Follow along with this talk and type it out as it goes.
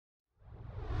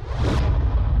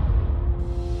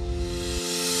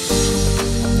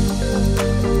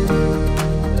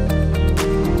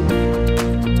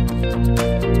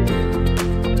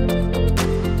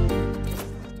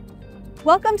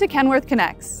Welcome to Kenworth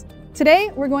Connects.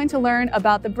 Today, we're going to learn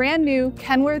about the brand new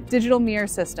Kenworth digital mirror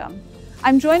system.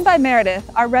 I'm joined by Meredith,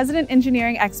 our resident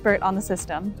engineering expert on the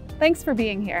system. Thanks for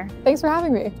being here. Thanks for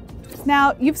having me.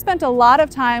 Now, you've spent a lot of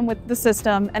time with the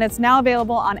system and it's now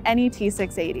available on any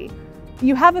T680.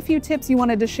 You have a few tips you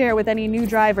wanted to share with any new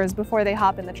drivers before they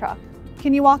hop in the truck.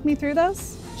 Can you walk me through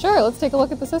those? Sure, let's take a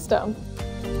look at the system.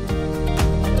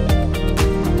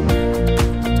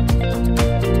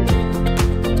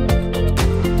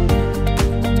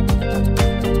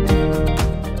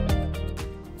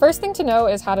 First thing to know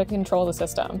is how to control the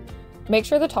system. Make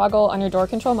sure the toggle on your door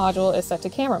control module is set to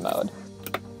camera mode.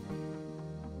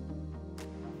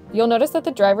 You'll notice that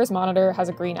the driver's monitor has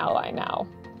a green outline now.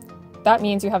 That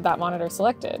means you have that monitor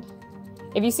selected.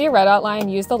 If you see a red outline,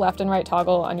 use the left and right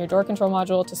toggle on your door control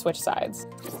module to switch sides.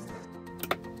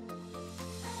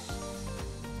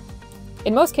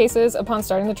 In most cases, upon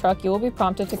starting the truck, you will be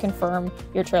prompted to confirm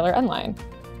your trailer end line.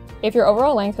 If your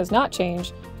overall length has not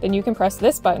changed, then you can press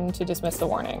this button to dismiss the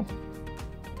warning.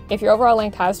 If your overall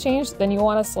length has changed, then you'll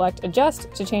want to select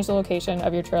Adjust to change the location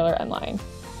of your trailer end line.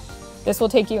 This will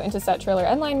take you into Set Trailer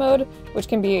End Line mode, which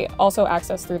can be also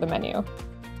accessed through the menu.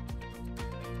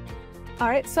 All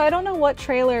right, so I don't know what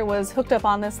trailer was hooked up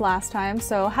on this last time,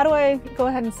 so how do I go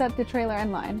ahead and set the trailer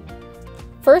end line?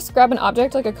 First, grab an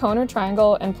object like a cone or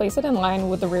triangle and place it in line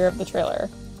with the rear of the trailer.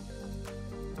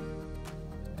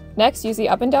 Next, use the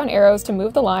up and down arrows to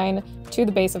move the line to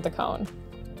the base of the cone.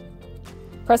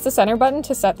 Press the center button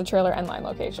to set the trailer end line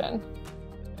location.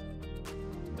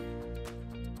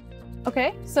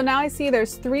 Okay, so now I see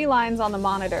there's 3 lines on the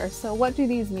monitor, so what do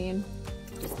these mean?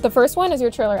 The first one is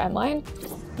your trailer end line.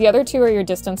 The other 2 are your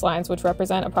distance lines, which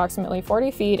represent approximately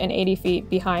 40 feet and 80 feet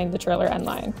behind the trailer end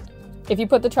line. If you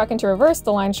put the truck into reverse,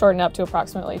 the lines shorten up to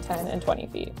approximately 10 and 20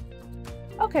 feet.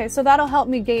 Okay, so that'll help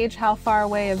me gauge how far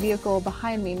away a vehicle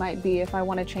behind me might be if I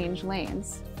want to change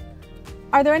lanes.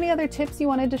 Are there any other tips you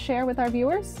wanted to share with our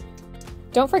viewers?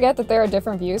 Don't forget that there are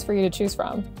different views for you to choose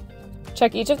from.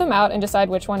 Check each of them out and decide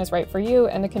which one is right for you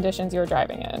and the conditions you're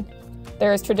driving in.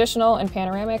 There is traditional and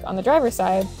panoramic on the driver's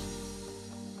side,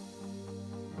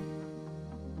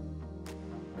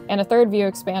 and a third view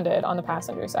expanded on the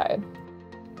passenger side.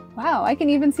 Wow, I can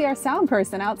even see our sound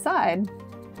person outside.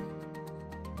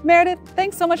 Meredith,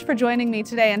 thanks so much for joining me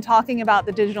today and talking about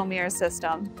the digital mirror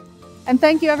system. And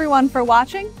thank you everyone for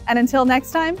watching, and until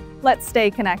next time, let's stay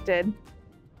connected.